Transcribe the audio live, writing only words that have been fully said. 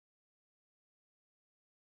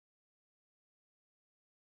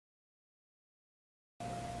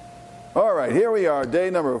All right, here we are, day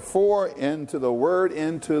number 4, into the Word,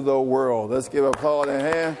 into the world. Let's give Paul a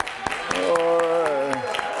hand. All right.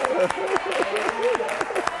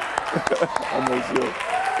 I'm not sure.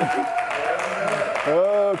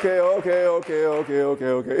 Okay.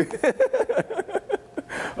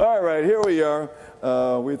 All right, here we are.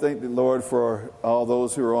 We thank the Lord for all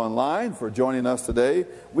those who are online for joining us today.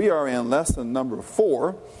 We are in lesson number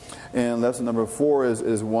 4. And lesson number 4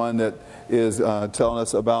 is one that is telling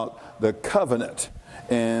us about the covenant.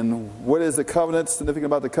 And what is the covenant? Significant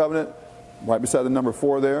about the covenant? Right beside the number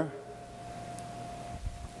 4 there.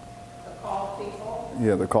 The called people.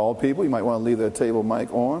 Yeah, the called people. You might want to leave that table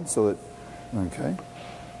mic on so that, okay.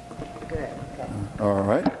 Good. All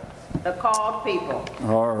right. The called people.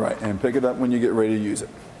 All right. And pick it up when you get ready to use it.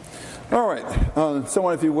 All right.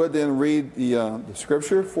 Someone, if you would, then read the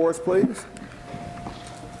scripture for us, please.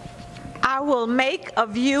 I will make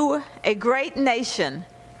of you a great nation,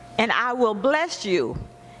 and I will bless you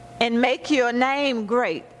and make your name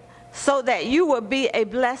great, so that you will be a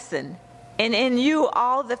blessing, and in you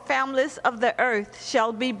all the families of the earth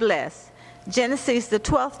shall be blessed. Genesis, the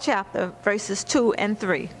 12th chapter, verses 2 and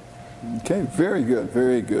 3. Okay, very good,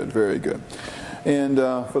 very good, very good. And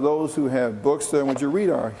for those who have books there, would you read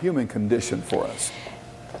our human condition for us?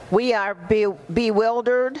 We are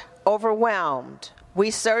bewildered, overwhelmed. We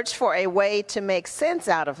search for a way to make sense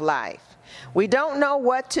out of life. We don't know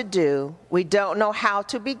what to do. We don't know how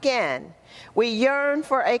to begin. We yearn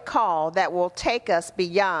for a call that will take us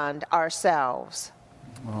beyond ourselves.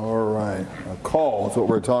 All right. A call is what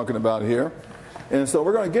we're talking about here. And so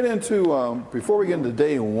we're going to get into, before we get into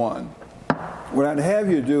day 1, what I'd have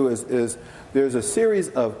you do is there's a series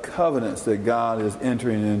of covenants that God is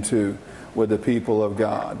entering into with the people of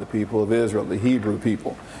God, the people of Israel, the Hebrew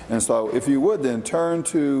people. And so if you would then turn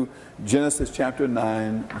to Genesis chapter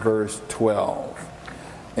 9, verse 12.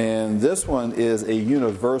 And this one is a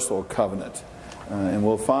universal covenant. And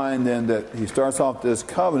we'll find then that he starts off this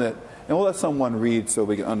covenant, and we'll let someone read so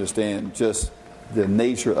we can understand just the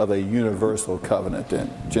nature of a universal covenant then.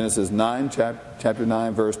 Genesis 9, chapter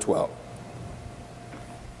 9, verse 12.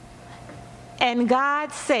 And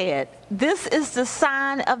God said, "This is the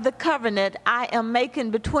sign of the covenant I am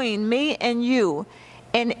making between me and you,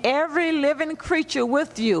 and every living creature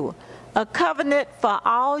with you, a covenant for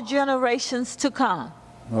all generations to come."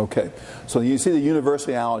 Okay, so you see the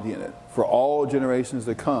universality in it, for all generations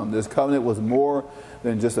to come. This covenant was more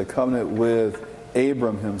than just a covenant with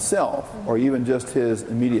Abram himself, or even just his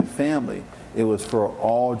immediate family. It was for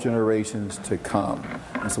all generations to come.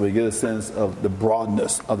 And so we get a sense of the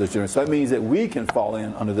broadness of this generation. So that means that we can fall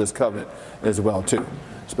in under this covenant as well too.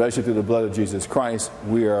 Especially through the blood of Jesus Christ,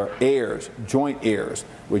 we are heirs, joint heirs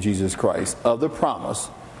with Jesus Christ of the promise.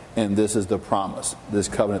 And this is the promise, this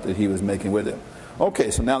covenant that he was making with him.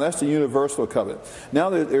 Okay, so now that's the universal covenant. Now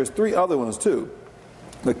there's 3 other ones too.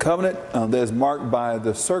 The covenant that is marked by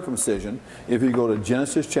the circumcision, if you go to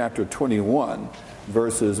Genesis chapter 21,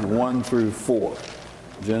 verses 1 through 4.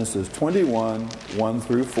 Genesis 21, 1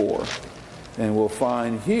 through 4. And we'll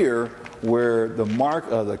find here where the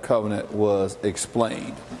mark of the covenant was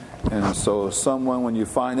explained. And so someone, when you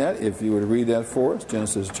find that, if you would read that for us,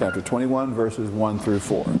 Genesis chapter 21, verses 1 through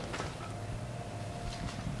 4.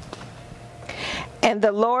 And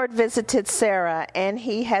the Lord visited Sarah, and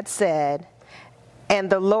he had said, and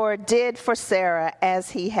the Lord did for Sarah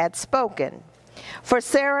as he had spoken. For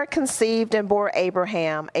Sarah conceived and bore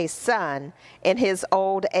Abraham a son in his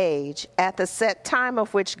old age, at the set time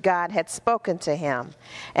of which God had spoken to him.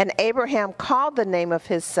 And Abraham called the name of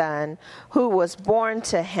his son, who was born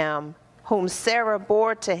to him, whom Sarah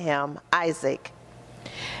bore to him, Isaac.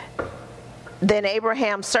 Then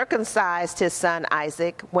Abraham circumcised his son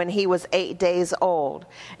Isaac when he was 8 days old,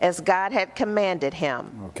 as God had commanded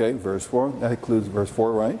him. Okay, verse 4. That includes verse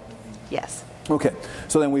 4, right? Yes. Okay,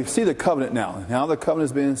 so then we see the covenant now. Now the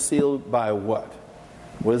covenant is being sealed by what?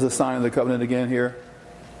 What is the sign of the covenant again here?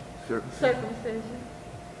 Circumcision.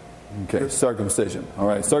 Okay, circumcision. All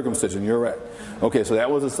right, circumcision, you're right. Okay, so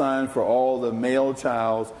that was a sign for all the male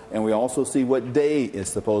child, and we also see what day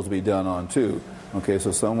it's supposed to be done on too. Okay,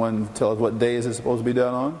 so someone tell us what day is it supposed to be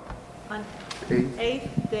done on? On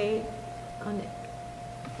 8th day. On it.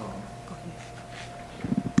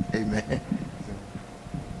 Amen.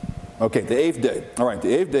 Okay, the 8th day. All right, the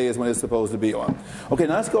 8th day is when it's supposed to be on. Okay,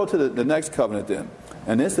 now let's go to the next covenant then.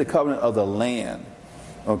 And this is the covenant of the land.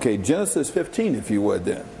 Okay, Genesis 15, if you would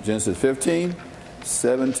then. Genesis 15,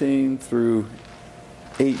 17 through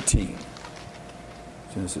 18.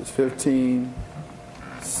 Genesis 15,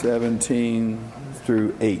 17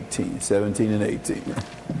 through 18. 17 and 18.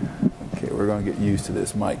 Okay, we're going to get used to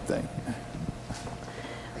this mic thing.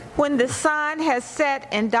 When the sun had set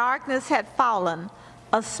and darkness had fallen,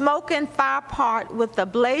 a smoking firepot with a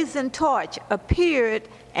blazing torch appeared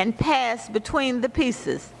and passed between the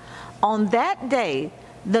pieces. On that day,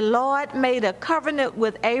 the Lord made a covenant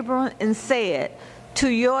with Abram and said, "To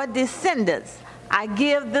your descendants I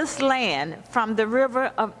give this land from the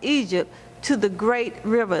river of Egypt to the great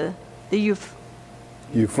river, the Euphrates."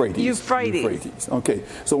 Okay,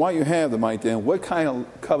 so while you have the mic then, what kind of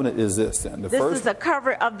covenant is this then? This is a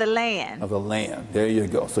cover of the land. Of the land. There you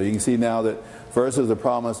go. So you can see now that first is the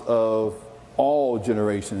promise of all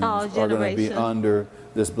generations are going to be under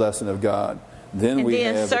this blessing of God. Then we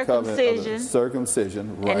have the covenant of the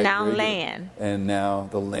circumcision. Right, and now land. And now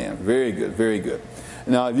the land. Very good, very good.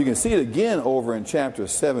 Now if you can see it again over in chapter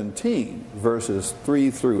 17, verses 3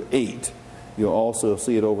 through 8, you'll also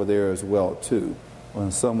see it over there as well too. When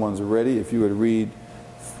someone's ready, if you would read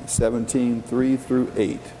 17, 3 through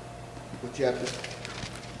 8. What chapter?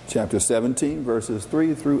 Chapter 17, verses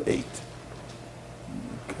 3 through 8.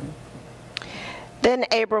 Then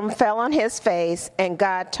Abram fell on his face, and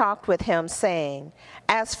God talked with him, saying,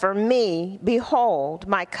 "As for me, behold,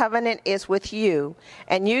 my covenant is with you,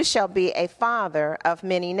 and you shall be a father of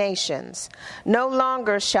many nations. No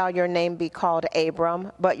longer shall your name be called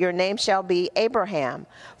Abram, but your name shall be Abraham,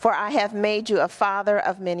 for I have made you a father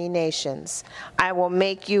of many nations. I will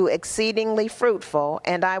make you exceedingly fruitful,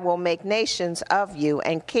 and I will make nations of you,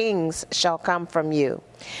 and kings shall come from you.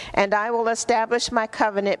 And I will establish my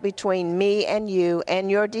covenant between me and you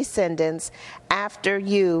and your descendants after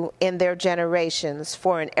you in their generations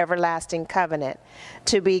for an everlasting covenant,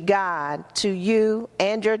 to be God to you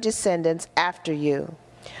and your descendants after you.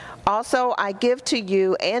 Also I give to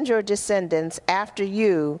you and your descendants after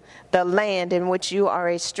you the land in which you are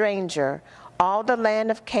a stranger, all the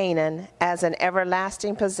land of Canaan as an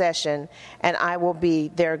everlasting possession, and I will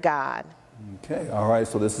be their God." Okay, all right,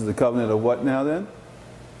 so this is the covenant of what now then?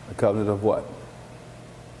 A covenant of what?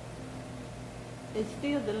 It's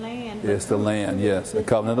still the land. It's the land, yes. A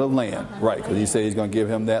covenant of land. Right, because he said he's going to give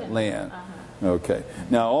him that land. Okay.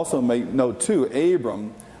 Now also make note too,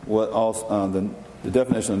 Abram was also, the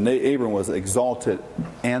definition of Abram was exalted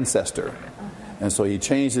ancestor. And so he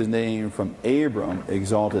changed his name from Abram,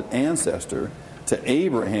 exalted ancestor, to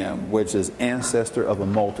Abraham, which is ancestor of a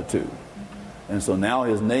multitude. And so now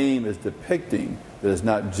his name is depicting that it's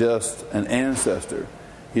not just an ancestor.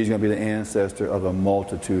 He's going to be the ancestor of a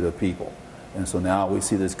multitude of people. And so now we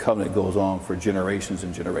see this covenant goes on for generations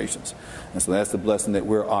and generations. And so that's the blessing that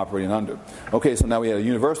we're operating under. Okay, so now we had a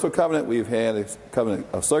universal covenant. We've had a covenant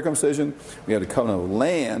of circumcision. We had a covenant of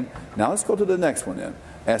land. Now let's go to the next one then.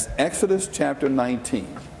 That's Exodus chapter 19.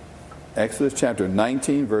 Exodus chapter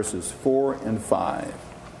 19, verses 4 and 5.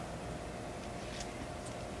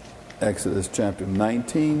 Exodus chapter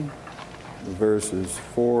 19, verses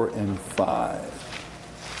 4 and 5.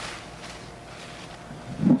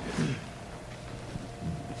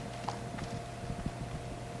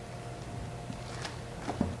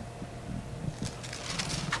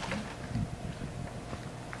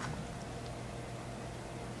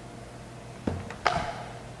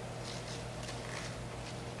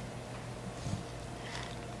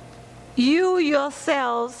 You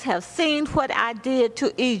yourselves have seen what I did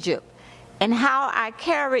to Egypt, and how I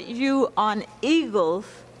carried you on eagle's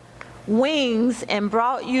wings and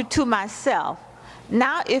brought you to myself.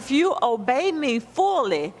 Now if you obey me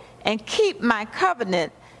fully and keep my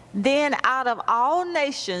covenant, then out of all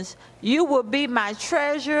nations you will be my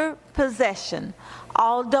treasure possession,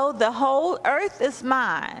 although the whole earth is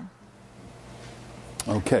mine.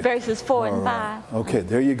 Okay. Verses 4 and 5. Okay,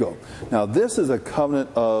 there you go. Now this is a covenant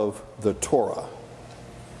of the Torah.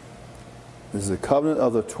 This is a covenant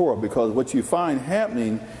of the Torah, because what you find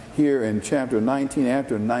happening here in chapter 19,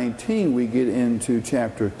 after 19 we get into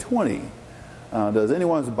chapter 20. Does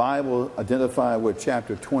anyone's Bible identify what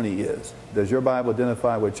chapter 20 is? Does your Bible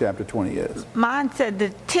identify what chapter 20 is? Mine said the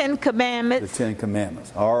Ten Commandments. The Ten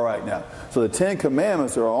Commandments. All right now. So the Ten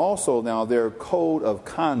Commandments are also now their code of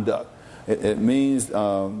conduct. It means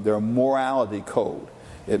their morality code.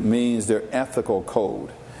 It means their ethical code.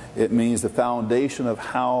 It means the foundation of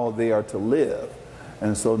how they are to live.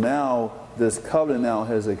 And so now this covenant now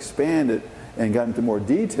has expanded and gotten into more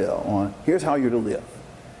detail on here's how you're to live.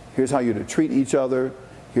 Here's how you're to treat each other.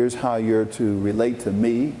 Here's how you're to relate to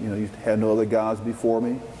me. You know, you have no other gods before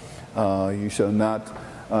me. You shall not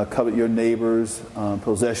covet your neighbor's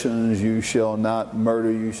possessions. You shall not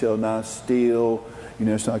murder. You shall not steal.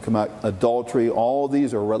 You shall not commit adultery. All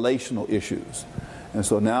these are relational issues. And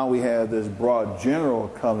so now we have this broad general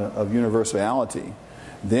covenant of universality.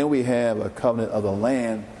 Then we have a covenant of the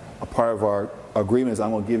land. A part of our agreement is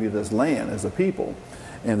I'm going to give you this land as a people.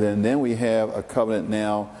 And then we have a covenant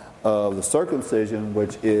now of the circumcision,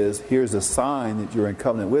 which is, here's a sign that you're in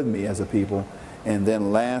covenant with me as a people. And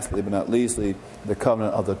then lastly, but not leastly, the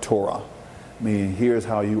covenant of the Torah, meaning here's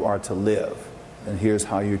how you are to live, and here's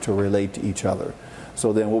how you're to relate to each other.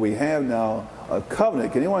 So then what we have now, a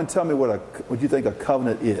covenant. Can anyone tell me what you think a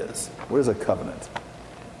covenant is? What is a covenant?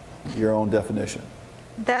 Your own definition.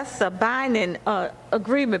 That's a binding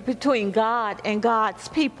agreement between God and God's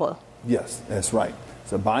people. Yes, that's right.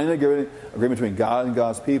 It's a binding agreement between God and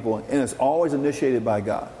God's people, and it's always initiated by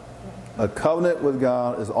God. A covenant with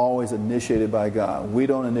God is always initiated by God. We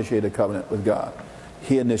don't initiate a covenant with God.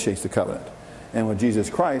 He initiates the covenant. And with Jesus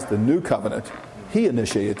Christ, the new covenant, He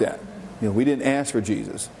initiated that. We didn't ask for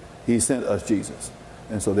Jesus. He sent us Jesus.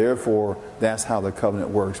 And so therefore, that's how the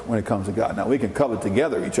covenant works when it comes to God. Now, we can covenant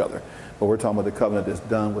together each other, but we're talking about the covenant that's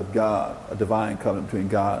done with God, a divine covenant between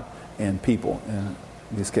God and people, and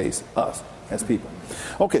in this case, us as people.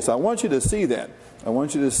 Okay, so I want you to see that. I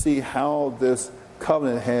want you to see how this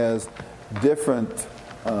covenant has different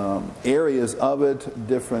areas of it,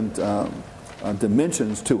 different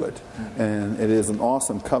dimensions to it. And it is an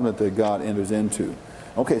awesome covenant that God enters into.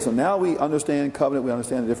 Okay, so now we understand covenant, we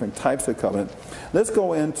understand the different types of covenant. Let's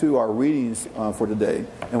go into our readings for today.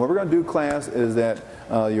 And what we're going to do, class, is that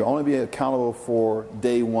you'll only be accountable for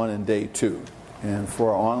day 1 and day 2. And for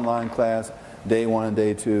our online class, day 1 and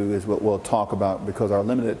day 2 is what we'll talk about, because our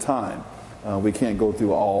limited time, we can't go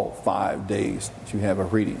through all 5 days that you have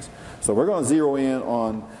of readings. So we're going to zero in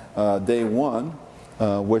on day 1,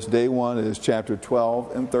 which day 1 is chapter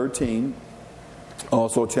 12 and 13.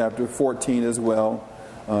 Also chapter 14 as well.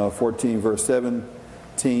 14 verse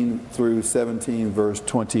 17 through 17 verse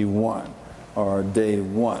 21 are day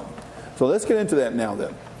 1. So let's get into that now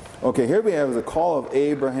then. Okay, here we have the call of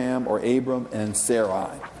Abraham or Abram and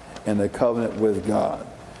Sarai and the covenant with God.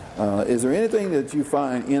 Is there anything that you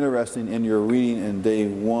find interesting in your reading in day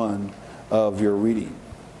 1 of your reading?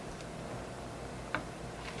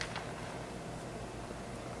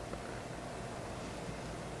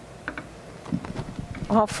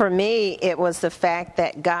 Well, for me, it was the fact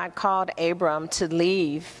that God called Abram to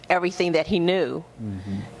leave everything that he knew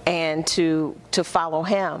and to follow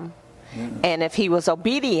him. Yeah. And if he was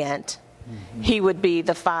obedient, he would be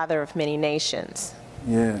the father of many nations.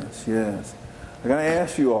 Yes, yes. I'm going to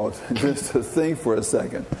ask you all just to think for a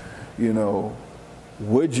second.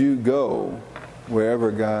 Would you go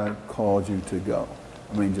wherever God called you to go?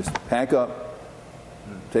 I mean, just pack up,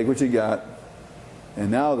 take what you got. And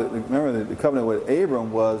now, remember, the covenant with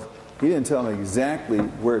Abram was, he didn't tell him exactly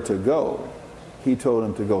where to go. He told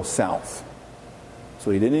him to go south. So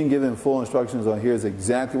he didn't even give him full instructions on here's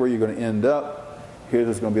exactly where you're going to end up. Here's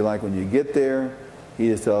what it's going to be like when you get there. He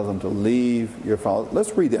just tells them to leave your father.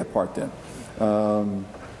 Let's read that part then.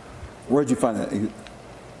 Where did you find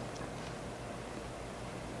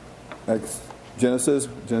that? Genesis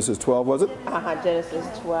 12, was it?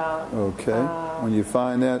 Genesis 12. Okay. When you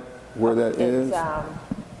find that, where that is?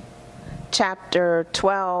 Chapter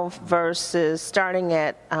 12, verses starting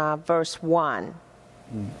at verse 1.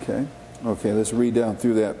 Okay. Okay, let's read down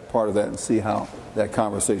through that part of that and see how that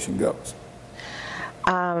conversation goes.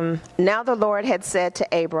 Now the Lord had said to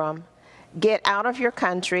Abram, "Get out of your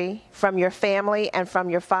country, from your family, and from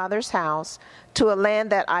your father's house, to a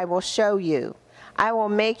land that I will show you. I will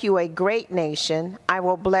make you a great nation. I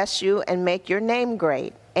will bless you and make your name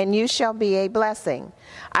great, and you shall be a blessing.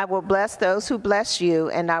 I will bless those who bless you,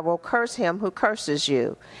 and I will curse him who curses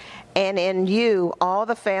you. And in you all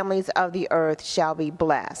the families of the earth shall be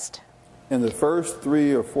blessed." And the first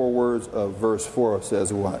 3 or 4 words of verse 4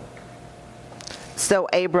 says what? So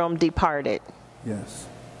Abram departed. Yes.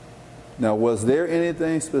 Now, was there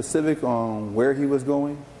anything specific on where he was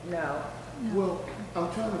going? No. Well, I'm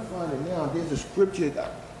trying to find it now. There's a scripture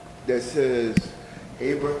that says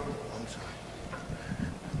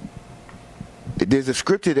There's a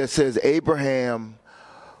scripture that says Abraham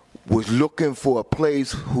was looking for a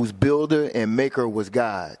place whose builder and maker was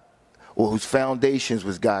God, or whose foundations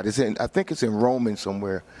was God. I think it's in Romans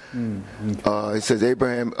somewhere. Okay. It says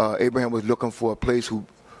Abraham was looking for a place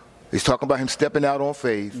he's talking about him stepping out on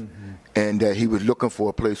faith, and that he was looking for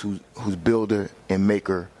a place whose builder and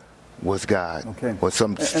maker was God. Okay. Or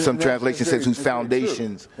some translation says whose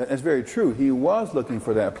foundations. That's very true. He was looking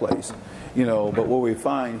for that place, but what we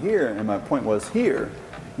find here, and my point was here,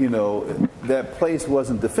 that place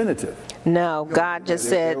wasn't definitive. No, God just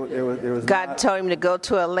said, God told him to go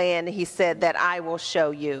to a land, he said that I will show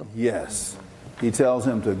you. Yes. He tells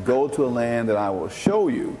him to go to a land that I will show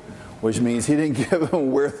you. which means he didn't give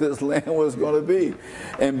them where this land was going to be.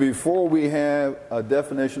 And before we have a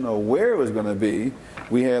definition of where it was going to be,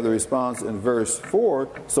 we have the response in verse 4,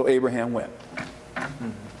 so Abraham went.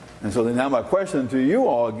 And so then now my question to you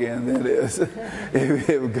all again then is,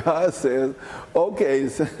 if God says, okay,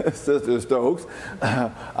 Sister Stokes,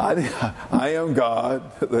 I am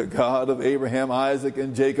God, the God of Abraham, Isaac,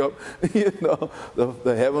 and Jacob, you know,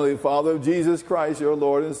 the Heavenly Father of Jesus Christ, your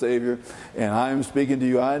Lord and Savior, and I am speaking to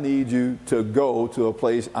you, I need you to go to a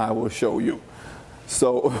place I will show you.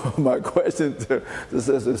 So my question to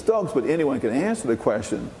Sister Stokes, but anyone can answer the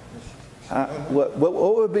question, what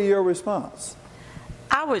would be your response?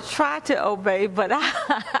 I would try to obey, but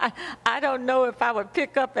I don't know if I would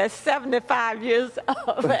pick up at 75 years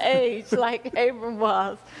of age like Abram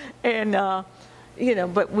was. And, you know,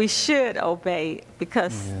 but we should obey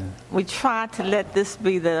because we try to let this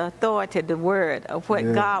be the authority, the word of what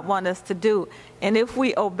God wants us to do. And if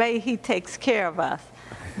we obey, he takes care of us.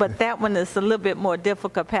 But that one is a little bit more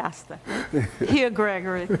difficult, Pastor. Here,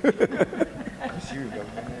 Gregory.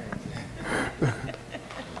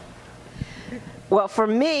 Well, for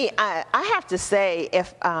me, I have to say,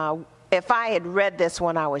 if I had read this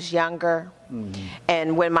when I was younger,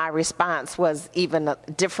 and when my response was even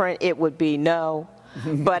different, it would be no.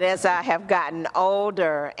 But as I have gotten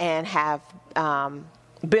older and have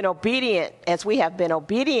been obedient, as we have been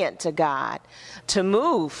obedient to God, to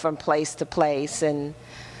move from place to place and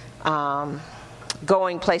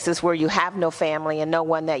going places where you have no family and no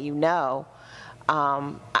one that you know,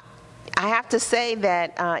 I have to say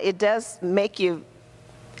that it does make you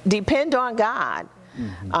depend on God,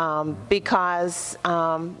 because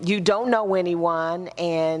you don't know anyone,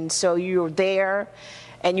 and so you're there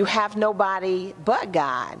and you have nobody but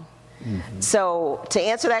God. So to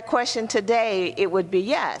answer that question today, it would be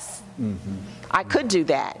yes. I could do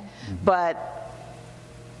that. But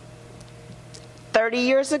 30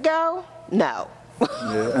 years ago, no.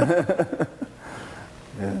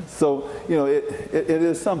 Yeah. So, you know, it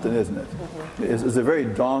is something, isn't it? It's a very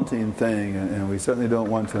daunting thing, and we certainly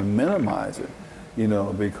don't want to minimize it, you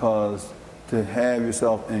know, because to have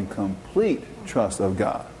yourself in complete trust of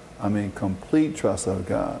God, I mean complete trust of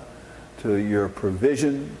God, to your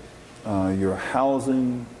provision, your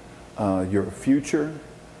housing, your future,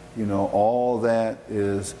 you know, all that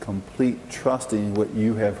is complete trusting what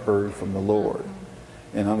you have heard from the Lord.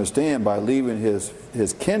 And understand, by leaving his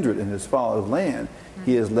kindred and his father's land,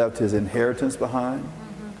 he has left his inheritance behind.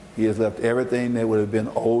 He has left everything that would have been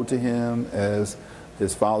owed to him as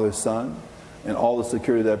his father's son, and all the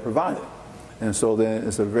security that provided. And so then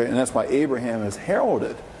it's and that's why Abraham is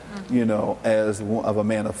heralded, you know, as of a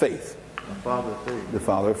man of faith. The father of faith. The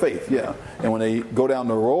father of faith, yeah. And when they go down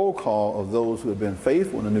the roll call of those who have been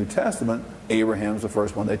faithful in the New Testament, Abraham's the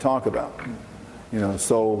first one they talk about. You know,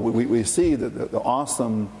 so we see that the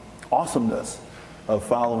awesomeness of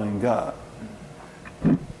following God.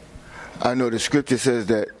 I know the scripture says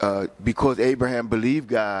that because Abraham believed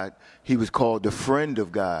God, he was called the friend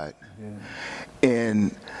of God. Yeah.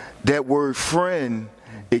 And that word friend,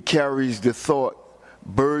 it carries the thought,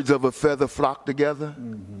 birds of a feather flock together.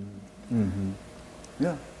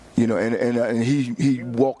 Yeah. You know, and he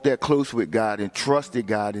walked that close with God and trusted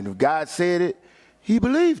God. And if God said it, he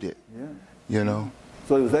believed it. Yeah. You know.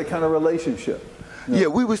 So it was that kind of relationship. You know? Yeah,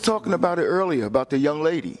 we was talking about it earlier, about the young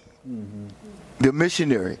lady. The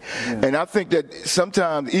missionary. Yeah. And I think that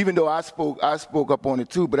sometimes, even though I spoke up on it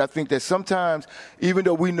too, but I think that sometimes, even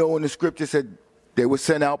though we know in the scripture said they were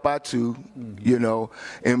sent out by two, you know,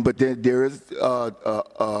 but then there is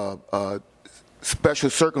special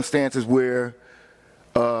circumstances where,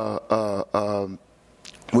 well,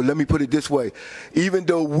 let me put it this way. Even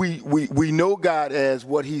though we know God as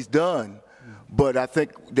what he's done, but I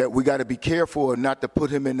think that we got to be careful not to put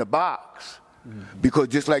him in the box. Because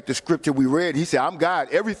just like the scripture we read, he said, I'm God,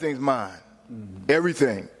 everything's mine.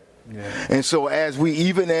 Everything. Yeah. And so as we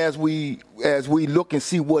look and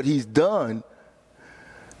see what he's done,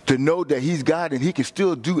 to know that he's God and he can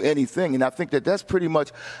still do anything. And I think that that's pretty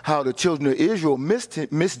much how the children of Israel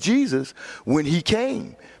missed Jesus when he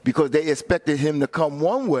came, because they expected him to come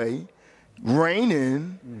one way,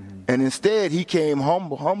 reigning, and instead he came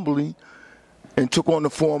humbly and took on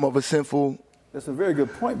the form of a sinful, that's a very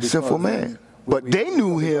good point. Sinful man. But they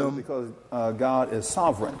knew him because God is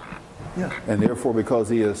sovereign. Yeah. And therefore, because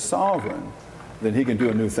he is sovereign, then he can do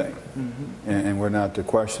a new thing. And we're not to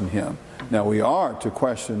question him. Now, we are to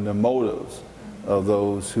question the motives of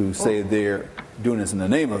those who say they're doing this in the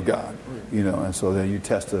name of God. You know, and so then you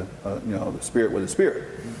test the spirit with the spirit.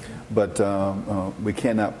 But we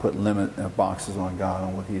cannot put limit boxes on God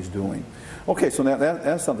on what he's doing. Okay, so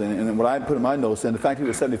that's something. And what I put in my notes, and the fact he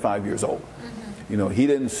was 75 years old. You know, he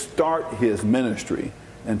didn't start his ministry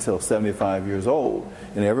until 75 years old.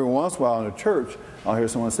 And every once in a while in the church, I'll hear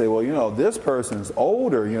someone say, well, you know, this person's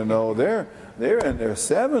older, you know, they're in their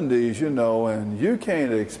 70s, you know, and you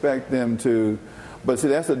can't expect them to. But see,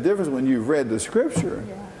 that's the difference when you've read the scripture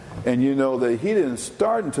and you know that he didn't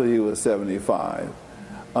start until he was 75.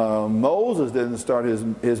 Moses didn't start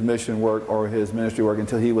his mission work or his ministry work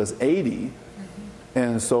until he was 80.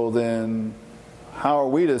 And so then how are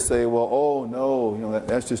we to say, well, oh no, you know,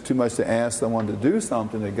 that's just too much to ask someone to do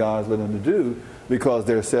something that God's led them to do because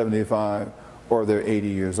they're 75 or they're 80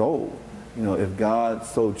 years old. You know, if God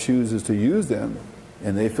so chooses to use them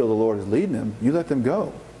and they feel the Lord is leading them, you let them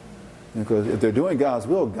go. Because if they're doing God's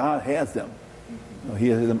will, God has them. You know, he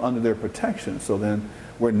has them under their protection. So then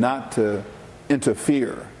we're not to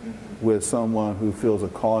interfere with someone who feels a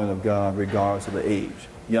calling of God regardless of the age,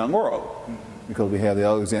 young or old. Because we have the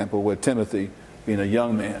other example with Timothy being a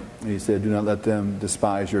young man. And he said, do not let them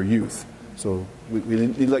despise your youth. So we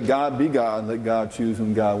need to let God be God and let God choose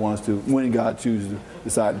whom God wants to, when God chooses to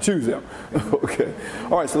decide to choose them. Okay.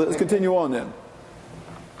 All right, so let's continue on then.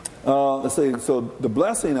 Let's see, so the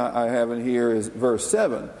blessing I have in here is verse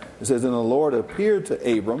 7. It says, and the Lord appeared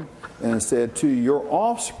to Abram and said, to your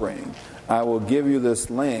offspring I will give you this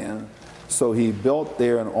land. So he built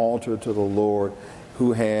there an altar to the Lord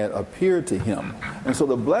who had appeared to him. And so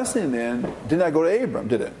the blessing then did not go to Abram,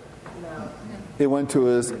 did it? No. It went to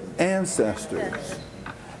his ancestors.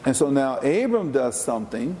 And so now Abram does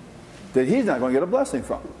something that he's not going to get a blessing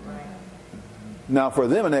from. Now for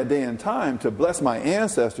them in that day and time, to bless my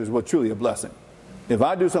ancestors was truly a blessing. If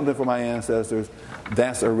I do something for my ancestors,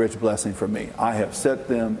 that's a rich blessing for me. I have set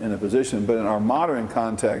them in a position, but in our modern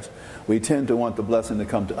context, we tend to want the blessing to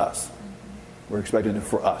come to us. We're expecting it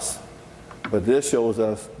for us. But this shows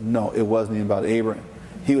us, no, it wasn't even about Abraham.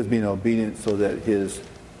 He was being obedient so that his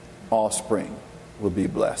offspring would be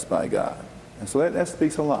blessed by God. And so that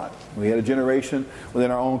speaks a lot. We had a generation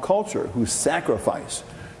within our own culture who sacrificed,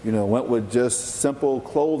 you know, went with just simple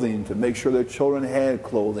clothing to make sure their children had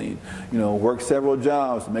clothing, you know, worked several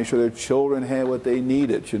jobs to make sure their children had what they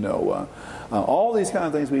needed, you know. All these kind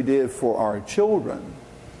of things we did for our children,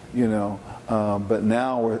 you know. But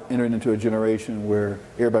now we're entering into a generation where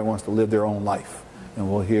everybody wants to live their own life.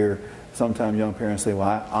 And we'll hear sometimes young parents say,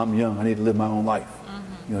 well, I'm young, I need to live my own life,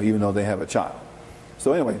 you know, even though they have a child.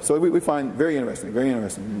 So anyway, so we find very interesting, very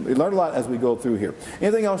interesting. We learned a lot as we go through here.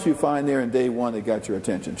 Anything else you find there in day one that got your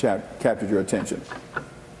attention, captured your attention?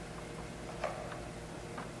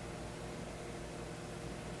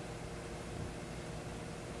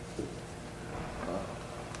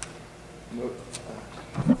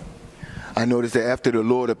 I noticed that after the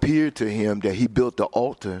Lord appeared to him, that he built the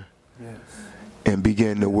altar and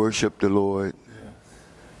began to worship the Lord.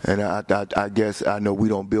 And I guess, I know we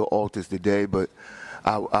don't build altars today, but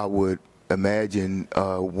I would imagine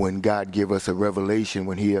when God give us a revelation,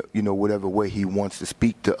 when he, you know, whatever way he wants to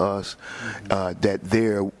speak to us, that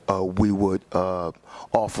there we would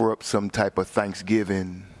offer up some type of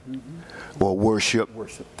thanksgiving or worship.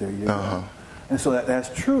 Worship, there you go. And so that's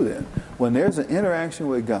true then. When there's an interaction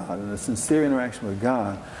with God, and a sincere interaction with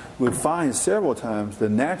God, we find several times the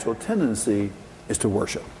natural tendency is to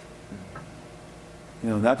worship. You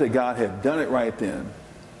know, not that God had done it right then,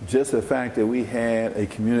 just the fact that we had a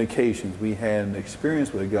communication, we had an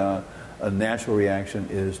experience with God, a natural reaction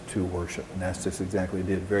is to worship. And that's just exactly what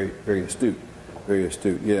he did. Very, very astute. Very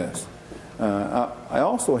astute, yes. I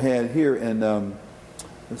also had here in,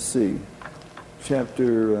 let's see,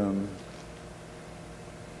 chapter...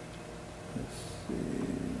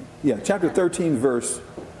 chapter 13, verse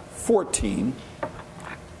 14.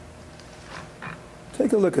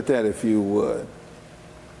 Take a look at that if you would.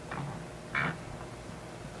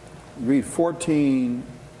 Read 14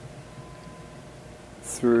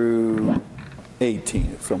 through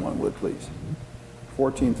 18, if someone would, please.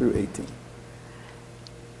 14 through 18.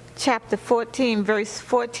 Chapter 14, verse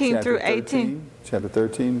 14 through 18. Chapter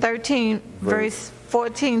 13. 13, verse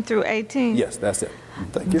 14 through 18. Yes, that's it.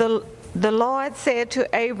 Thank you. The Lord said to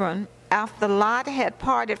Abram, after Lot had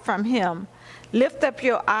parted from him, lift up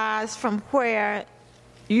your eyes from where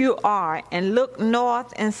you are and look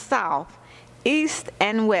north and south, east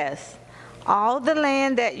and west. All the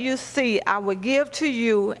land that you see I will give to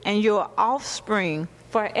you and your offspring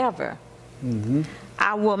forever.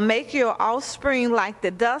 I will make your offspring like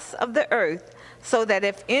the dust of the earth, so that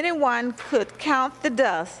if anyone could count the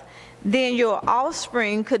dust, then your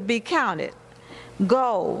offspring could be counted.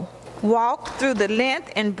 Go, walk through the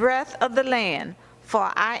length and breadth of the land, for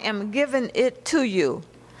I am giving it to you.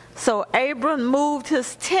 So Abram moved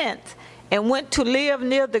his tent and went to live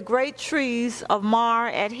near the great trees of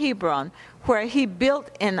Mamre at Hebron, where he built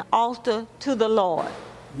an altar to the Lord.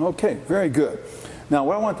 Okay, very good. Now,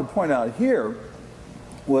 what I want to point out here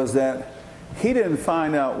was that he didn't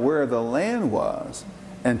find out where the land was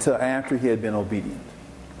until after he had been obedient.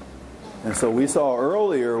 And so we saw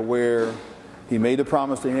earlier where he made a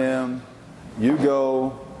promise to him, you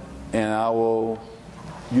go and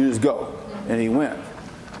you just go. And he went.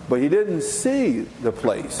 But he didn't see the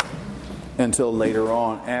place until later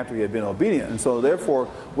on after he had been obedient. And so therefore,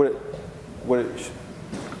 what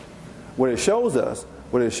it shows us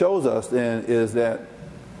then is that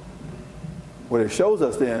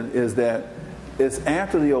it's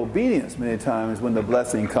after the obedience many times when the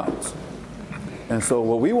blessing comes. And so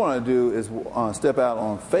what we want to do is step out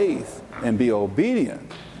on faith and be obedient.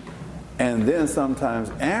 And then sometimes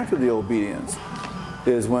after the obedience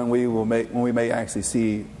is when we may actually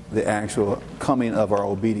see the actual coming of our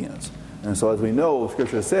obedience. And so as we know,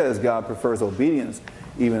 Scripture says God prefers obedience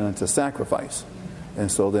even unto sacrifice.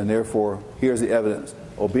 And so then therefore, here's the evidence.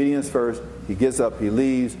 Obedience first, he gets up, he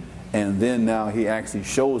leaves, and then now he actually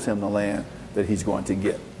shows him the land that he's going to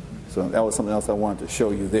get. So that was something else I wanted to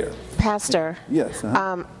show you there. Pastor. Yes.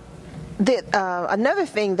 Another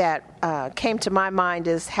thing that came to my mind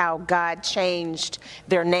is how God changed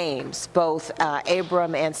their names, both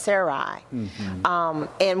Abram and Sarai. Mm-hmm.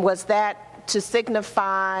 And was that to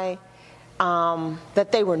signify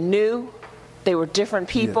that they were new, they were different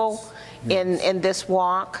people in this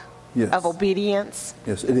walk of obedience?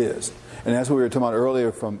 Yes, it is. And that's what we were talking about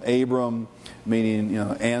earlier, from Abram, meaning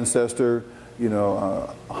ancestor,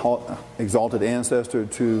 exalted ancestor,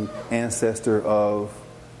 to ancestor of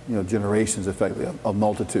generations, effectively, of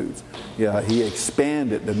multitudes. Yeah, he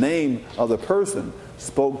expanded. The name of the person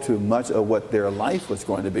spoke to much of what their life was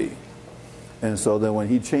going to be. And so then when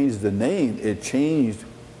he changed the name, it changed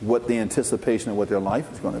what the anticipation of what their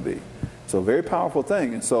life is going to be. So a very powerful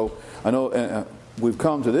thing. And so I know we've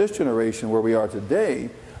come to this generation where we are today.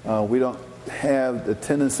 We don't have the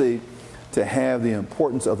tendency to have the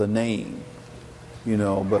importance of the name,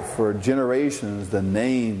 but for generations, the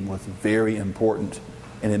name was very important.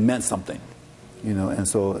 And it meant something, and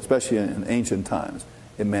so especially in ancient times,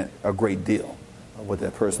 it meant a great deal of what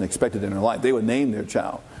that person expected in their life. They would name their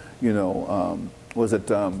child,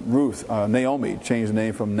 Ruth, Naomi changed the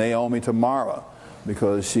name from Naomi to Mara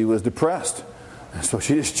because she was depressed. And so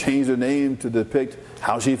she just changed her name to depict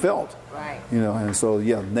how she felt. Right. And so,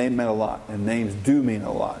 name meant a lot, and names do mean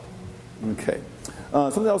a lot. Okay.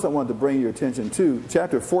 Something else I wanted to bring your attention to,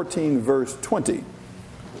 chapter 14, verse 20.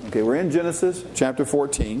 Okay, we're in Genesis chapter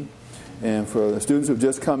 14, and for the students who've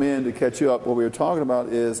just come in to catch you up, what we were talking about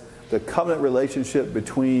is the covenant relationship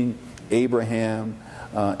between Abraham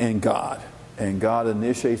and God. And God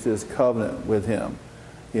initiates this covenant with him.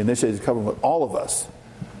 He initiated the covenant with all of us,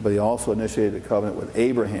 but he also initiated the covenant with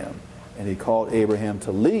Abraham. And he called Abraham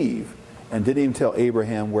to leave and didn't even tell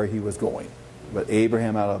Abraham where he was going. But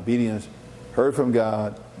Abraham, out of obedience, heard from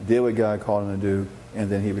God, did what God called him to do, and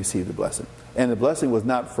then he received the blessing. And the blessing was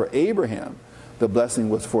not for Abraham. The blessing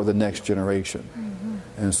was for the next generation. Mm-hmm.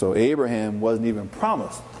 And so Abraham wasn't even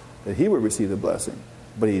promised that he would receive the blessing,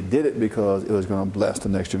 but he did it because it was going to bless the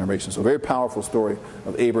next generation. So a very powerful story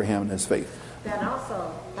of Abraham and his faith. That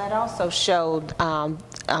also showed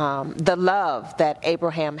the love that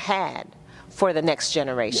Abraham had for the next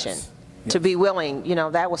generation. Yes. To be willing,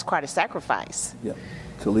 that was quite a sacrifice. Yeah.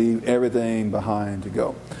 To leave everything behind to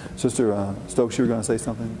go. Sister Stokes, you were going to say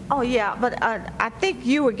something? Oh, yeah, but I think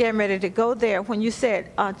you were getting ready to go there when you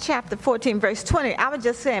said chapter 14, verse 20. I was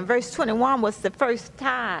just saying verse 21 was the first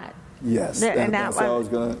tithe. Yes, that's what I was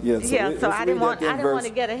going to. Yeah, so I didn't want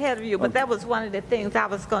to get ahead of you, but that was one of the things I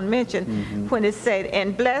was going to mention when it said,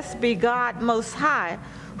 "And blessed be God Most High,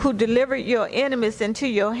 who delivered your enemies into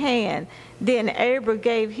your hand." Then Abram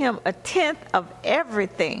gave him a tenth of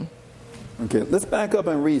everything. Okay, let's back up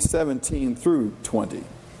and read 17 through 20,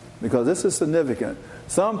 because this is significant.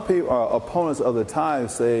 Some people, opponents of the tithe,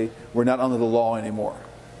 say we're not under the law anymore.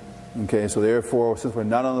 Okay, so therefore, since we're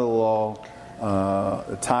not under the law,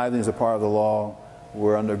 the tithing is a part of the law.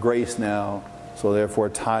 We're under grace now, so therefore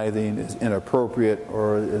tithing is inappropriate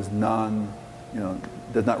or is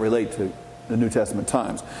does not relate to the New Testament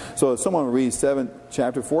times. So if someone reads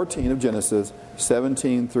chapter 14 of Genesis,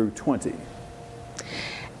 17 through 20.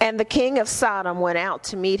 And the king of Sodom went out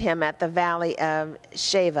to meet him at the valley of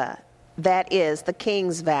Shaveh, that is, the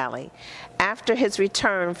king's valley, after his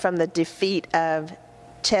return from the defeat of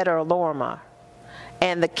Chedorlaomer.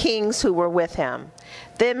 and the kings who were with him.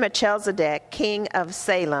 Then Melchizedek, king of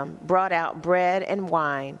Salem, brought out bread and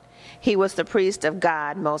wine. He was the priest of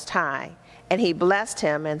God Most High. And he blessed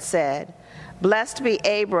him and said, Blessed be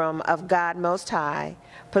Abram of God Most High,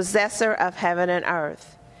 possessor of heaven and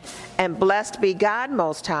earth. And blessed be God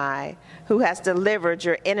Most High, who has delivered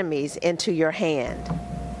your enemies into your hand.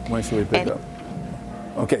 When should we pick up?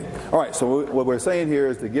 Okay. All right. So what we're saying here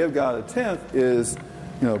is to give God a tenth is,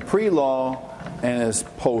 pre-law and is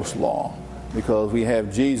post-law, because we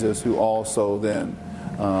have Jesus who also then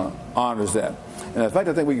honors that. And in fact,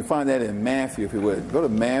 I think we can find that in Matthew, if you would. Go to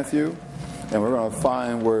Matthew, and we're going to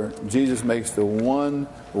find where Jesus makes the one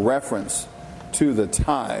reference to the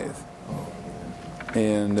tithe.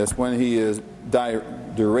 And that's when he is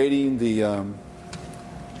berating the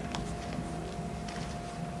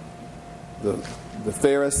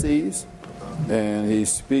Pharisees, and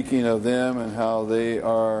he's speaking of them and how they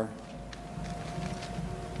are.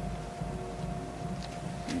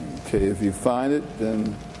 Okay, if you find it,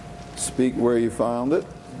 then speak where you found it.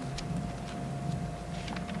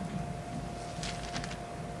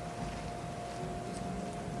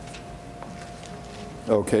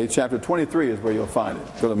 Okay, chapter 23 is where you'll find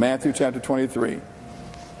it. Go to Matthew chapter 23.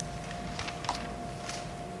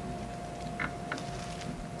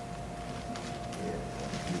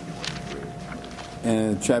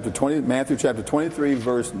 And Matthew chapter 23,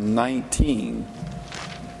 verse 19.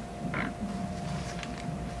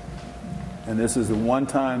 And this is the one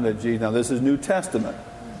time that Jesus, now this is New Testament.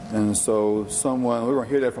 And so we're going to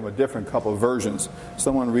hear that from a different couple of versions.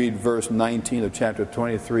 Someone read verse 19 of chapter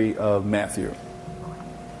 23 of Matthew.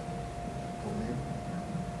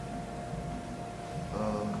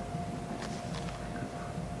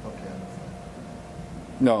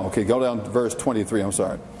 No, okay, go down to verse 23, I'm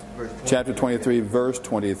sorry. Chapter 23, verse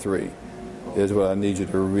 23 is what I need you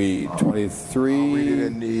to read. 23. I'll read it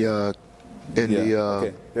in the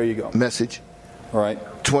okay, there you go. Message. All right.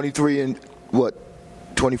 23 and what?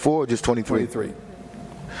 24 or just 23? 23.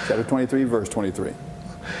 Chapter 23, verse 23.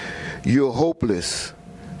 You're hopeless,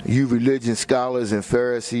 you religion scholars and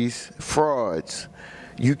Pharisees, frauds.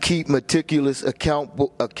 You keep meticulous account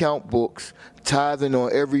books, tithing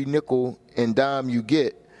on every nickel and dime you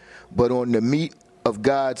get, but on the meat of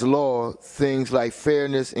God's law, things like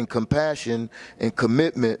fairness and compassion and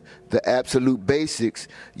commitment, the absolute basics,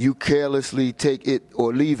 you carelessly take it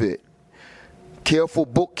or leave it. Careful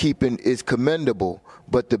bookkeeping is commendable,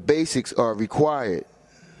 but the basics are required.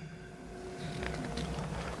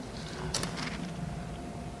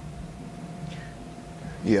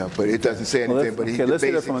 Yeah, but it doesn't say anything. But okay, let's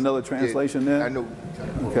get it from another translation then. I know.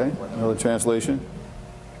 Okay, another translation.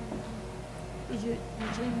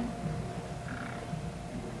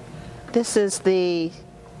 This is the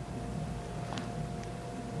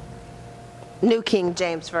New King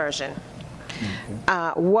James Version.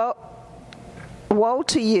 Okay. Woe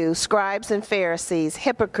to you, scribes and Pharisees,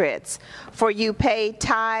 hypocrites, for you pay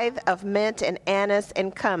tithe of mint and anise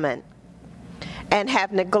and cumin, and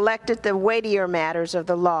have neglected the weightier matters of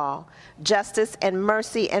the law, justice and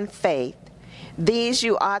mercy and faith. These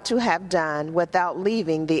you ought to have done without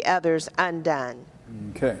leaving the others undone.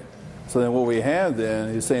 Okay. So then what we have then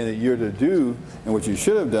is saying that you're to do, and what you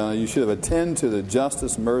should have done, you should have attended to the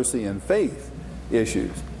justice, mercy, and faith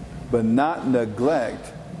issues, but not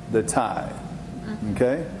neglect the tithe.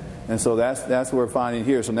 Okay? And so that's what we're finding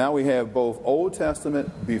here. So now we have both Old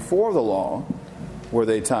Testament before the law, where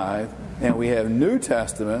they tithe, and we have New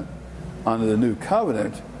Testament under the New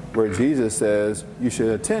Covenant, where Jesus says you should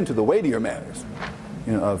attend to the weightier matters,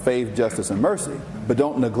 of faith, justice, and mercy, but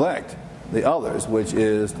don't neglect the others, which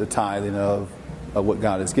is the tithing of what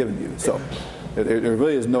God has given you. So there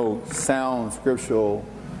really is no sound scriptural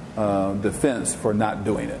defense for not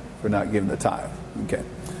doing it, for not giving the tithe.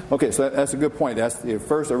 Okay, so that's a good point. That's the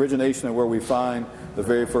first origination of where we find the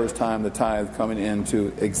very first time the tithe coming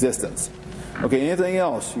into existence. Okay, anything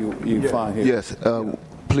else you find here? Yes,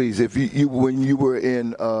 please. If you when you were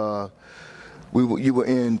in you were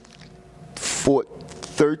in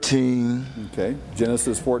 13. Okay,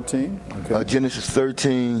 Genesis 14. Okay, Genesis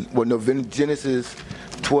 13. Well, no, Genesis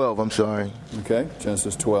 12. I'm sorry. Okay,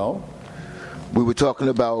 Genesis 12. We were talking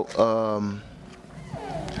about.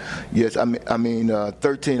 Yes, I mean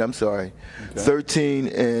 13. I'm sorry, okay. 13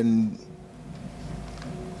 and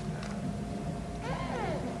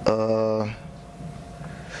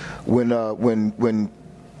when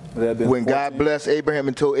God blessed Abraham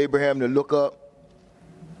and told Abraham to look up.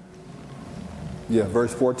 Yeah,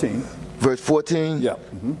 verse 14. Verse 14. Yeah.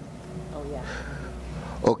 Mm-hmm. Oh yeah.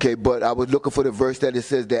 Okay, but I was looking for the verse that it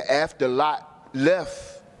says that after Lot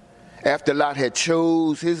left After Lot had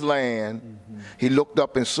chose his land, he looked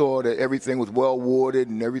up and saw that everything was well watered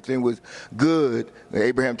and everything was good.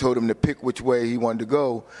 Abraham told him to pick which way he wanted to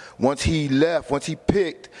go. Once he left, once he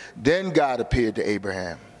picked, then God appeared to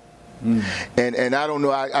Abraham. And I don't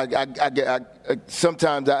know, I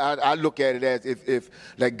sometimes I look at it as if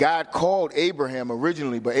like God called Abraham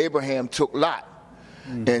originally, but Abraham took Lot.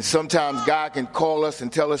 And sometimes God can call us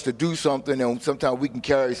and tell us to do something, and sometimes we can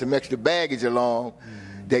carry some extra baggage along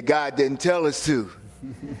that God didn't tell us to.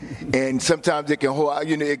 And sometimes it can hold,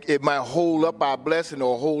 it might hold up our blessing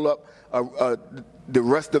or hold up the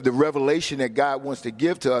rest of the revelation that God wants to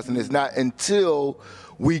give to us. And it's not until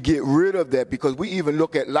we get rid of that, because we even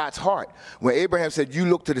look at Lot's heart. When Abraham said, you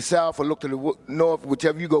look to the south or look to the north,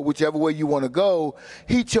 whichever you go, whichever way you want to go,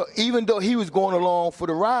 even though he was going along for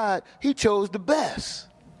the ride, he chose the best.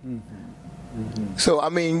 So, I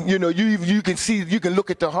mean, you can see, you can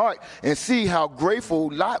look at the heart and see how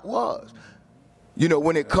grateful Lot was,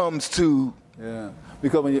 when it comes to... Yeah,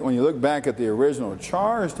 because when you look back at the original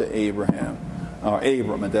charge to Abraham, or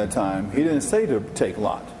Abram at that time, he didn't say to take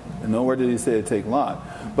Lot. And nowhere did he say to take Lot.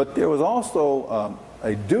 But there was also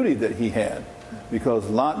a duty that he had, because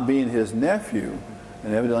Lot being his nephew,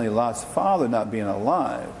 and evidently Lot's father not being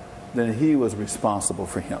alive, then he was responsible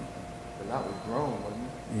for him. But Lot was grown, wasn't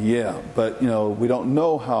he? Yeah, but we don't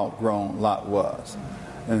know how grown Lot was.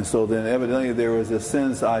 And so then evidently there was this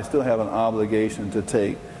sense, I still have an obligation to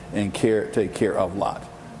take care of Lot.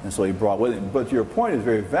 And so he brought with him. But your point is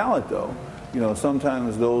very valid, though.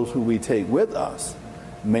 Sometimes those who we take with us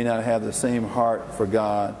may not have the same heart for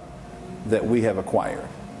God that we have acquired.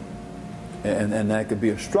 And that could be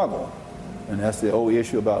a struggle. And that's the old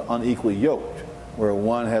issue about unequally yoked, where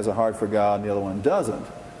one has a heart for God and the other one doesn't.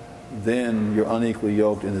 Then you're unequally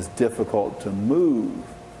yoked, and it's difficult to move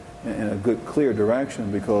in a good, clear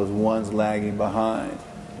direction, because one's lagging behind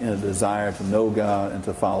in a desire to know God and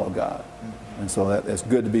to follow God. And so that's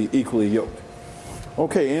good to be equally yoked.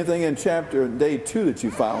 Okay, anything in day 2 that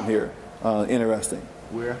you found here interesting?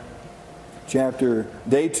 Where?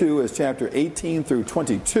 Day 2 is chapter 18 through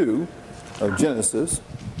 22 of Genesis.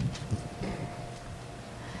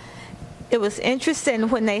 It was interesting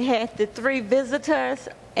when they had the 3 visitors,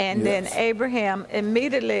 and then Abraham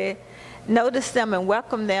immediately noticed them and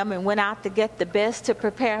welcomed them and went out to get the best to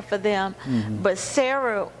prepare for them. But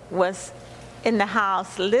Sarah was in the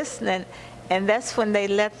house listening, and that's when they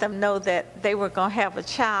let them know that they were going to have a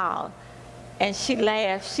child. And she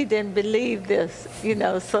laughed. She didn't believe this,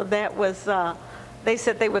 so that was, they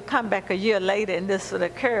said they would come back a year later and this would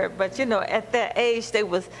occur. But, at that age, they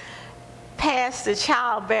was past the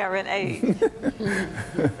childbearing age.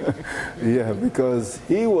 Yeah, because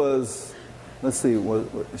he was, let's see,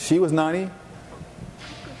 she was 90?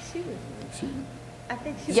 She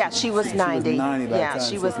was 90.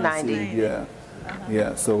 She was 90. Yeah.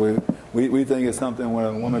 Yeah, so we think it's something when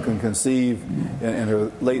a woman can conceive in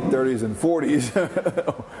her late 30s and 40s.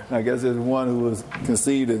 I guess there's one who was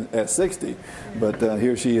conceived at 60, but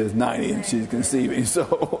here she is 90 and she's conceiving.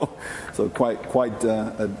 So quite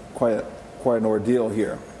an ordeal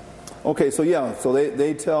here. Okay, so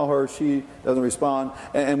they tell her, she doesn't respond,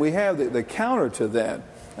 and we have the counter to that.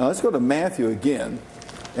 Now let's go to Matthew again,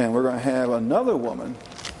 and we're going to have another woman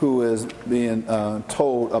who is being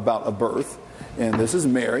told about a birth. And this is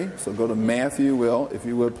Mary. So go to Matthew, if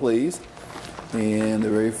you would, please. And the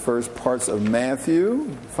very first parts of Matthew,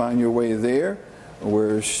 find your way there,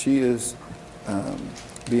 where she is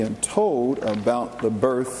being told about the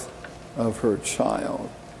birth of her child.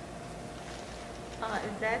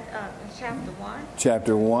 Is that chapter 1?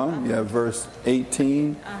 Chapter 1, verse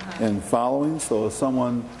 18 and following. So if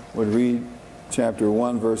someone would read chapter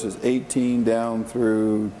 1, verses 18 down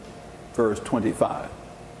through verse 25.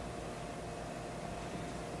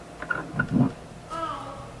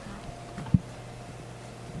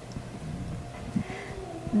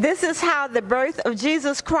 This is how the birth of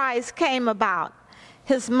Jesus Christ came about.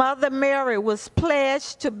 His mother Mary was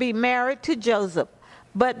pledged to be married to Joseph,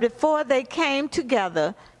 but before they came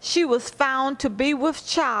together, she was found to be with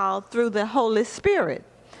child through the Holy Spirit.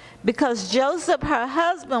 Because Joseph, her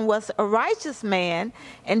husband, was a righteous man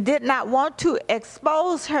and did not want to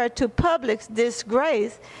expose her to public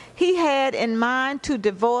disgrace, he had in mind to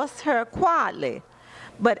divorce her quietly.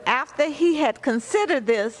 But after he had considered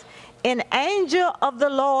this, an angel of the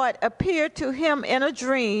Lord appeared to him in a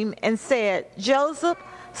dream and said, Joseph,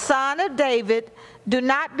 son of David, do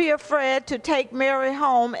not be afraid to take Mary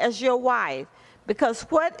home as your wife, because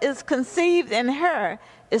what is conceived in her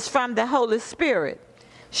is from the Holy Spirit.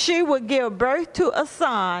 She will give birth to a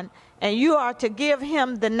son, and you are to give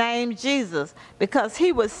him the name Jesus, because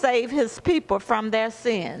he would save his people from their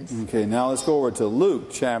sins. Okay, now let's go over to Luke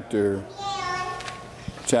chapter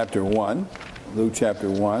 1. Luke chapter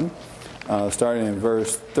 1, starting in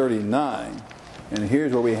verse 39. And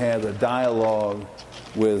here's where we have the dialogue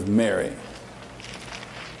with Mary.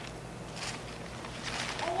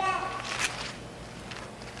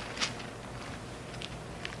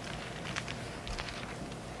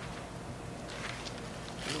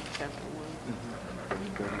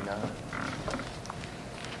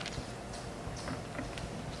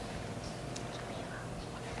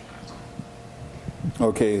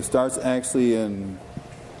 Okay, it starts actually in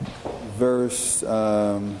verse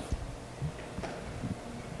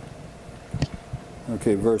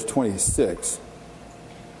verse 26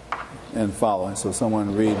 and following. So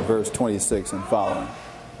someone read verse 26 and following.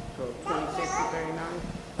 So 26 to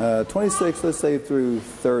 39? 26, let's say through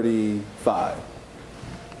 35.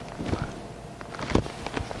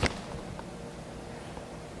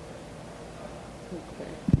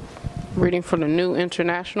 Reading from the New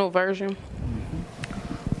International Version.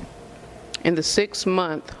 In the 6th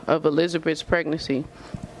month of Elizabeth's pregnancy,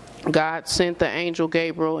 God sent the angel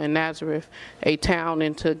Gabriel in Nazareth, a town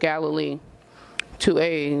into Galilee, to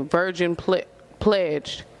a virgin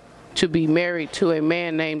pledged to be married to a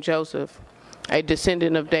man named Joseph, a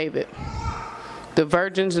descendant of David. The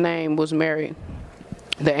virgin's name was Mary.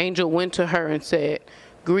 The angel went to her and said,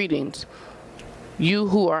 "Greetings, you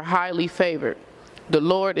who are highly favored. The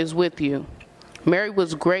Lord is with you." Mary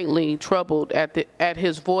was greatly troubled at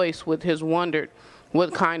his voice, wondered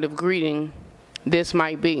what kind of greeting this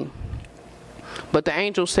might be. But the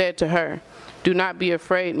angel said to her, "Do not be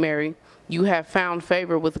afraid, Mary. You have found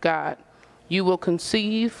favor with God. You will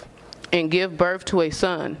conceive and give birth to a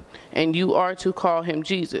son, and you are to call him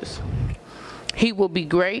Jesus. He will be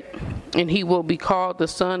great, and he will be called the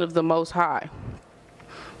Son of the Most High.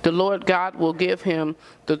 The Lord God will give him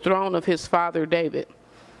the throne of his father David,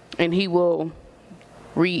 and he will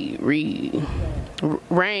reign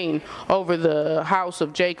over the house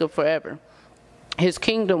of Jacob forever. His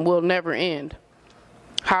kingdom will never end."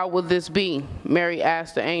 "How will this be?" Mary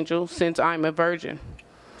asked the angel, "since I'm a virgin?"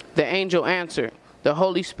 The angel answered, "The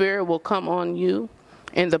Holy Spirit will come on you,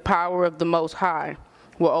 and the power of the Most High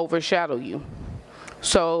will overshadow you.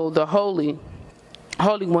 So the Holy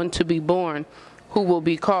One to be born, who will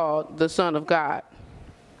be called the Son of God."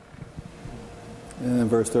 And then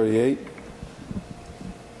verse 38.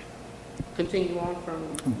 Continue on from...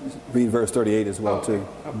 Read verse 38 as well, too.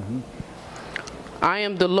 "I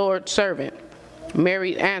am the Lord's servant."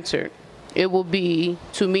 Mary answered, "It will be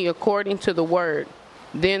to me according to the word."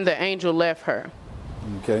 Then the angel left her.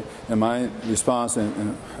 Okay, and my response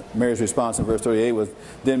and Mary's response in verse 38 was,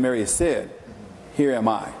 "Then Mary said, 'Here am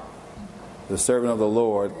I, the servant of the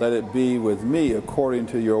Lord. Let it be with me according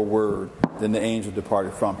to your word.' Then the angel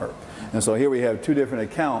departed from her." And so here we have two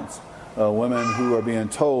different accounts of women who are being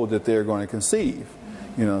told that they're going to conceive.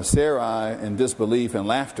 You know, Sarai in disbelief and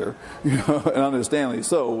laughter, and understandably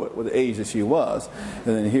so with the age that she was.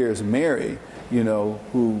 And then here's Mary,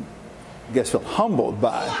 who gets felt humbled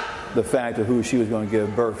by the fact of who she was going to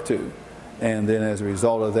give birth to. And then as a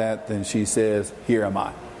result of that, then she says, "Here am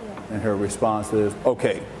I." And her response is,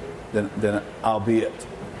 "Okay, then I'll be it."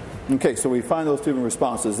 Okay, so we find those two different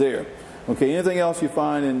responses there. Okay, anything else you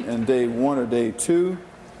find in day 1 or day 2?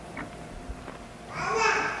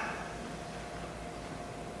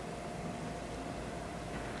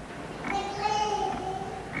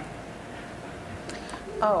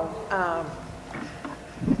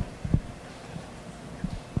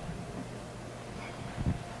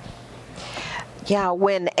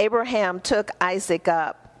 When Abraham took Isaac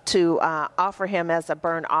up to offer him as a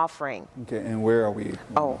burnt offering. Okay, and where are we?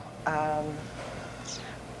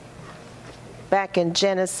 Back in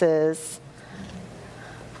Genesis.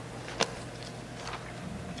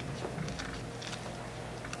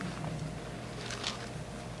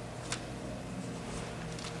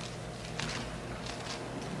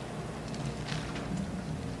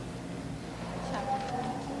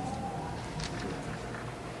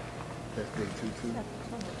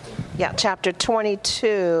 Yeah, chapter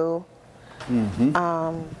 22.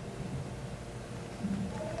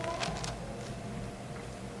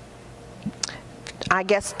 I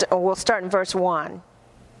guess we'll start in verse 1.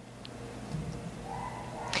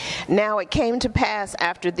 "Now it came to pass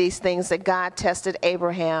after these things that God tested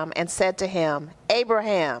Abraham and said to him,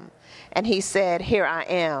 'Abraham,' and he said, 'Here I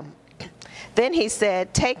am.' Then he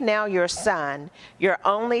said, 'Take now your son, your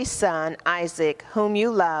only son, Isaac, whom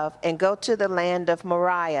you love, and go to the land of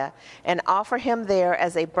Moriah, and offer him there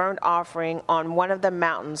as a burnt offering on one of the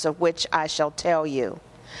mountains of which I shall tell you.'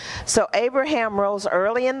 So Abraham rose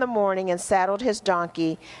early in the morning and saddled his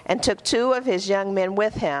donkey and took 2 of his young men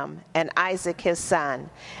with him and Isaac his son.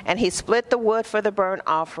 And he split the wood for the burnt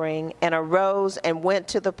offering and arose and went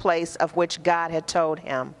to the place of which God had told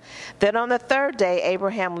him. Then on the 3rd day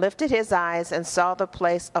Abraham lifted his eyes and saw the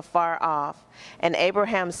place afar off. And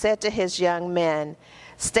Abraham said to his young men,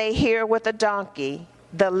 "Stay here with the donkey.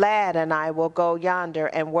 The lad and I will go yonder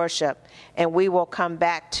and worship, and we will come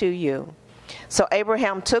back to you." So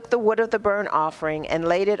Abraham took the wood of the burnt offering and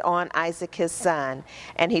laid it on Isaac his son.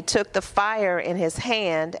 And he took the fire in his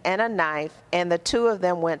hand and a knife, and the 2 of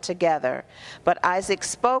them went together. But Isaac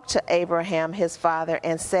spoke to Abraham his father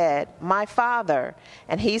and said, "My father."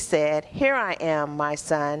 And he said, "Here I am, my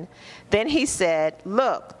son." Then he said,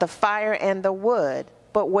 "Look, the fire and the wood,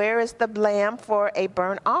 but where is the lamb for a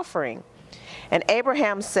burnt offering?" And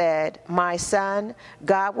Abraham said, "My son,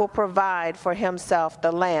 God will provide for himself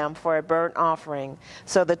the lamb for a burnt offering."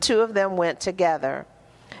 So the 2 of them went together.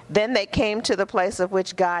 Then they came to the place of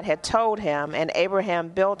which God had told him, and Abraham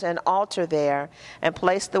built an altar there and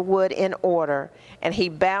placed the wood in order. And he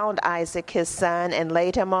bound Isaac his son and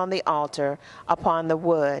laid him on the altar upon the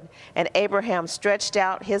wood. And Abraham stretched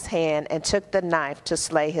out his hand and took the knife to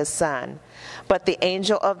slay his son. But the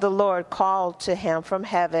angel of the Lord called to him from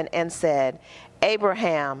heaven and said,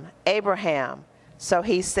 "Abraham, Abraham." So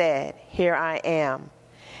he said, "Here I am."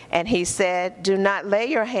 And he said, "Do not lay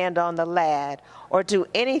your hand on the lad or do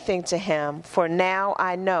anything to him, for now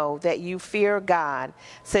I know that you fear God,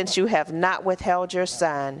 since you have not withheld your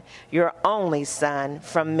son, your only son,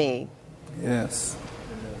 from me." Yes.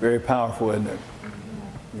 Very powerful, isn't it?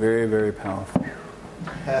 Very, very powerful.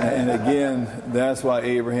 And again, that's why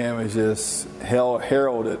Abraham is just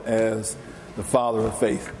heralded as the father of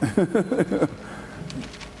faith.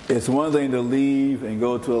 It's one thing to leave and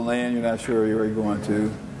go to a land you're not sure you're going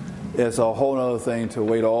to. It's a whole other thing to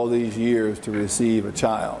wait all these years to receive a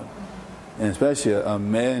child, and especially a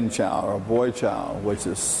man child or a boy child, which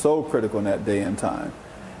is so critical in that day and time.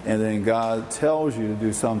 And then God tells you to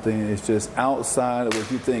do something that's just outside of what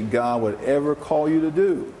you think God would ever call you to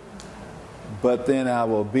do. But then out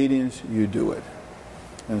of obedience, you do it.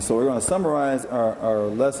 And so we're going to summarize our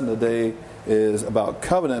lesson today is about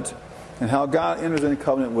covenant and how God enters into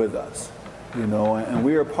covenant with us. And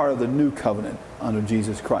we are part of the new covenant under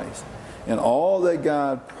Jesus Christ. And all that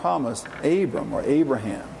God promised Abram or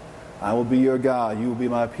Abraham, "I will be your God, you will be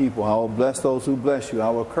my people. I will bless those who bless you. I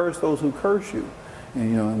will curse those who curse you.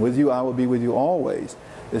 And with you I will be with you always."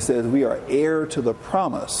 It says we are heir to the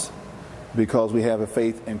promise because we have a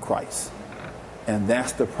faith in Christ. And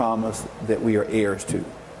that's the promise that we are heirs to.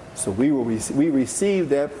 So we receive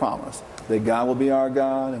that promise that God will be our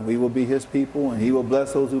God and we will be his people, and he will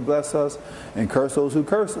bless those who bless us and curse those who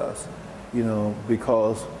curse us,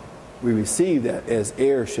 because we receive that as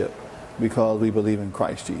heirship because we believe in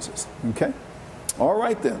Christ Jesus. Okay? All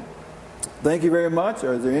right then. Thank you very much.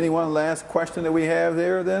 Is there any one last question that we have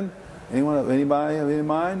there then? Anybody have any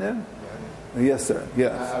mind then? Yes, sir.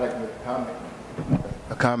 Yes. I'd like to make a comment.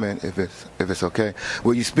 A comment, if it's okay.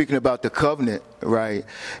 Well, you're speaking about the covenant, right?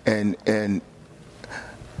 And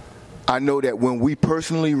I know that when we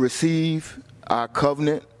personally receive our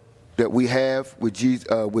covenant that we have with Jesus,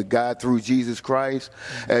 with God through Jesus Christ,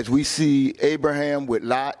 as we see Abraham with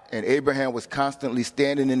Lot, and Abraham was constantly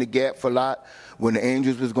standing in the gap for Lot when the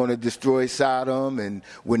angels was going to destroy Sodom, and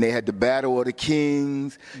when they had the battle of the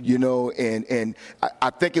kings, and I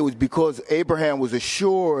think it was because Abraham was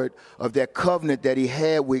assured of that covenant that he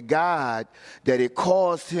had with God that it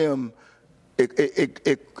caused him.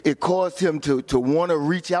 It caused him to want to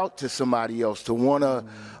reach out to somebody else, to want to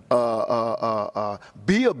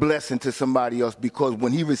be a blessing to somebody else, because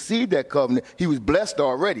when he received that covenant, he was blessed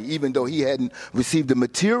already, even though he hadn't received the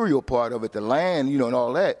material part of it, the land, and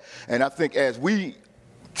all that. And I think as we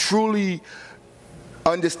truly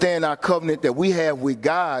understand our covenant that we have with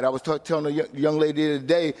God, I was telling a young lady the other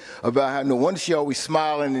day about how no wonder she always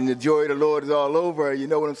smiling and the joy of the Lord is all over her, you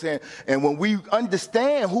know what I'm saying? And when we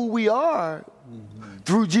understand who we are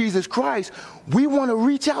through Jesus Christ, we want to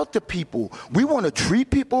reach out to people. We want to treat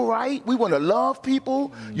people right. We want to love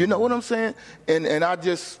people. You know what I'm saying? And I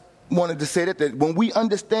just wanted to say that when we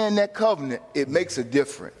understand that covenant, it makes a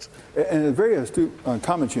difference. And a very astute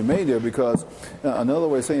comment you made there, because another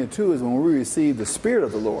way of saying it too is when we receive the Spirit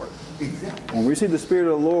of the Lord. Exactly. When we receive the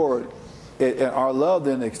Spirit of the Lord, our love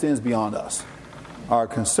then extends beyond us. Our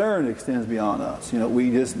concern extends beyond us.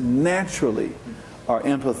 We just naturally are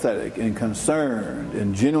empathetic and concerned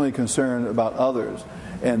and genuinely concerned about others.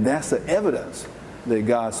 And that's the evidence that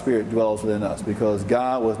God's Spirit dwells within us, because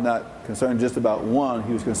God was not concerned just about one,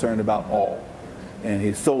 he was concerned about all. And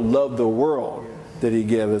he so loved the world did he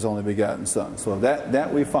give his only begotten son. So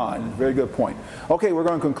that we find. Very good point. Okay, we're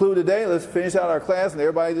going to conclude today. Let's finish out our class, and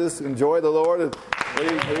everybody just enjoy the Lord and what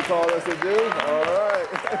he called us to do. All right.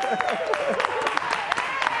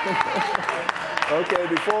 Okay,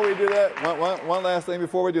 before we do that, one last thing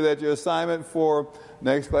before we do that. Your assignment for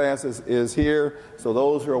next class is here. So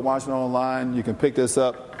those who are watching online, you can pick this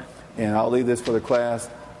up, and I'll leave this for the class.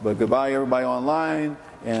 But goodbye, everybody online.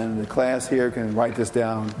 And the class here can write this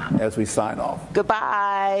down as we sign off.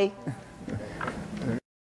 Goodbye.